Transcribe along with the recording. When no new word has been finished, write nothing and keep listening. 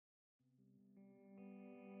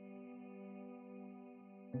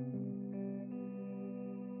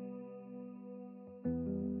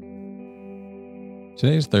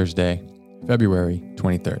Today is Thursday, February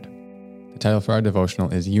 23rd. The title for our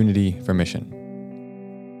devotional is Unity for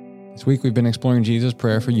Mission. This week we've been exploring Jesus'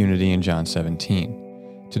 prayer for unity in John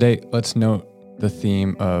 17. Today, let's note the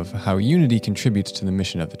theme of how unity contributes to the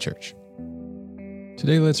mission of the church.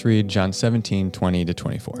 Today, let's read John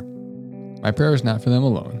 17:20-24. My prayer is not for them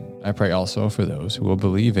alone. I pray also for those who will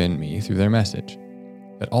believe in me through their message,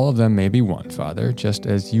 that all of them may be one, Father, just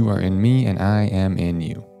as you are in me and I am in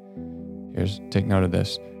you. Take note of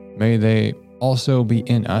this. May they also be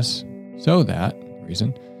in us, so that,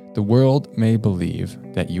 the world may believe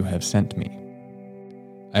that you have sent me.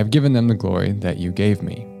 I have given them the glory that you gave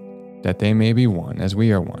me, that they may be one as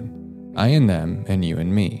we are one, I in them and you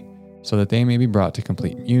in me, so that they may be brought to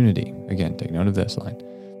complete unity. Again, take note of this line.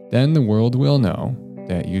 Then the world will know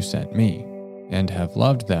that you sent me, and have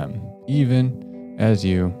loved them, even as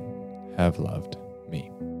you have loved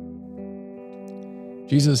me.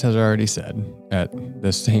 Jesus has already said at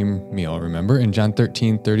the same meal, remember, in John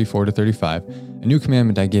 13:34-35, a new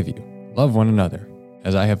commandment I give you, love one another.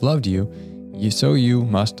 As I have loved you, so you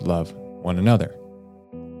must love one another.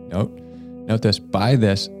 Note this, by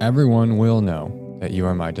this everyone will know that you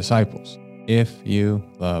are my disciples, if you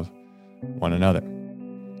love one another.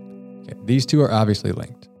 Okay, these two are obviously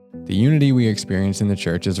linked. The unity we experience in the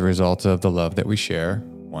church is a result of the love that we share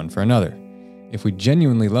one for another. If we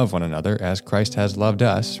genuinely love one another as Christ has loved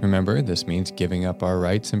us, remember, this means giving up our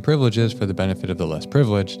rights and privileges for the benefit of the less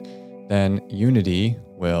privileged, then unity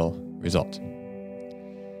will result.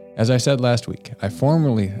 As I said last week, I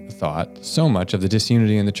formerly thought so much of the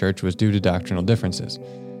disunity in the church was due to doctrinal differences.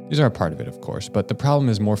 These are a part of it, of course, but the problem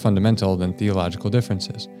is more fundamental than theological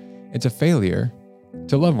differences. It's a failure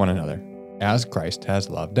to love one another as Christ has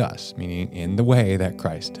loved us, meaning in the way that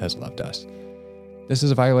Christ has loved us. This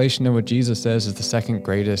is a violation of what Jesus says is the second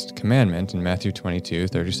greatest commandment in Matthew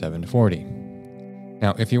 22:37-40.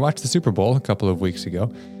 Now, if you watched the Super Bowl a couple of weeks ago,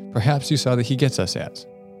 perhaps you saw the He Gets Us ads.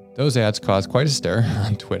 Those ads caused quite a stir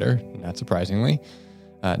on Twitter, not surprisingly.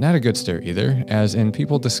 Not a good stir either, as in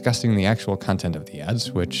people discussing the actual content of the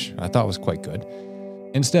ads, which I thought was quite good.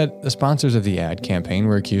 Instead, the sponsors of the ad campaign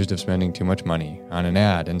were accused of spending too much money on an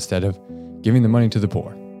ad instead of giving the money to the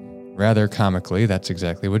poor. Rather comically, that's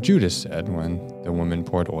exactly what Judas said when the woman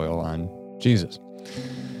poured oil on Jesus.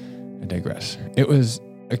 I digress. It was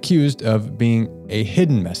accused of being a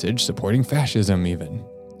hidden message supporting fascism even.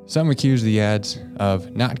 Some accused the ads of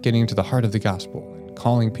not getting to the heart of the gospel and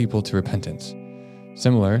calling people to repentance,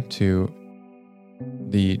 similar to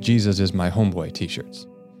the Jesus is my homeboy t-shirts.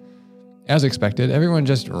 As expected, everyone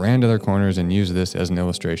just ran to their corners and used this as an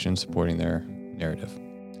illustration supporting their narrative.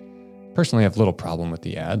 Personally, I have little problem with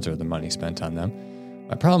the ads or the money spent on them.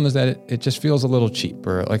 My problem is that it just feels a little cheap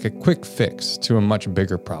or like a quick fix to a much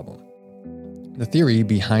bigger problem. The theory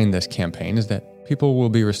behind this campaign is that people will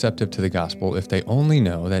be receptive to the gospel if they only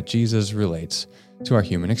know that Jesus relates to our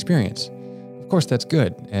human experience. Of course, that's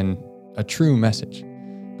good and a true message.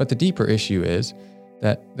 But the deeper issue is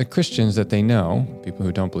that the Christians that they know, people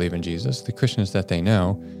who don't believe in Jesus, the Christians that they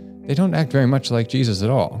know, they don't act very much like Jesus at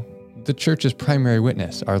all. The church's primary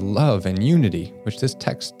witness, our love and unity, which this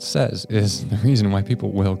text says is the reason why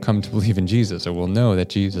people will come to believe in Jesus or will know that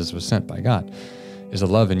Jesus was sent by God, is the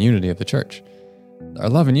love and unity of the church. Our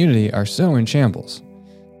love and unity are so in shambles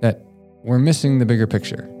that we're missing the bigger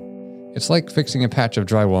picture. It's like fixing a patch of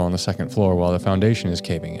drywall on the second floor while the foundation is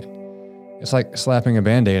caving in. It's like slapping a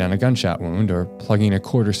Band-Aid on a gunshot wound or plugging a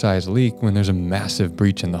quarter-size leak when there's a massive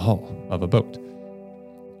breach in the hull of a boat.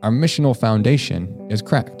 Our missional foundation is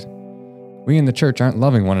cracked. We in the church aren't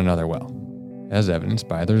loving one another well, as evidenced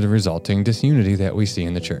by the resulting disunity that we see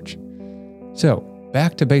in the church. So,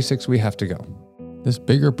 back to basics we have to go. This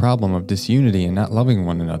bigger problem of disunity and not loving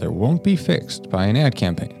one another won't be fixed by an ad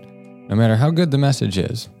campaign, no matter how good the message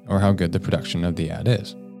is or how good the production of the ad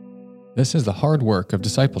is. This is the hard work of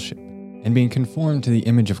discipleship and being conformed to the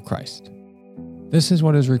image of Christ. This is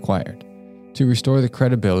what is required to restore the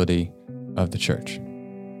credibility of the church.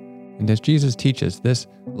 And as Jesus teaches, this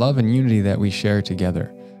love and unity that we share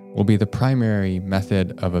together will be the primary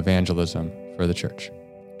method of evangelism for the church.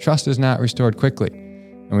 Trust is not restored quickly,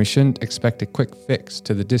 and we shouldn't expect a quick fix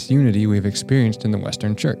to the disunity we've experienced in the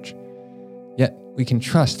Western church. Yet, we can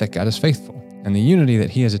trust that God is faithful, and the unity that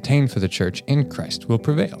He has attained for the church in Christ will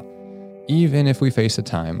prevail, even if we face a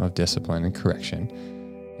time of discipline and correction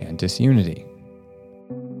and disunity.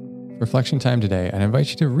 Reflection time today, I invite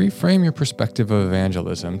you to reframe your perspective of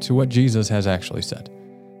evangelism to what Jesus has actually said,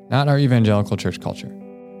 not our evangelical church culture.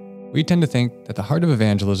 We tend to think that the heart of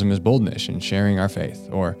evangelism is boldness in sharing our faith,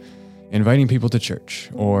 or inviting people to church,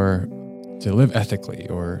 or to live ethically,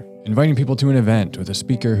 or inviting people to an event with a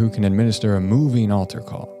speaker who can administer a moving altar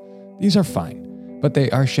call. These are fine, but they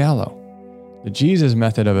are shallow. The Jesus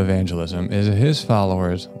method of evangelism is his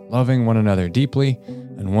followers loving one another deeply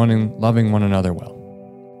and loving one another well.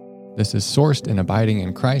 This is sourced in abiding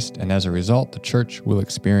in Christ, and as a result, the church will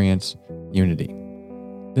experience unity.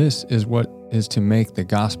 This is what is to make the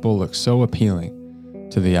gospel look so appealing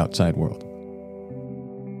to the outside world.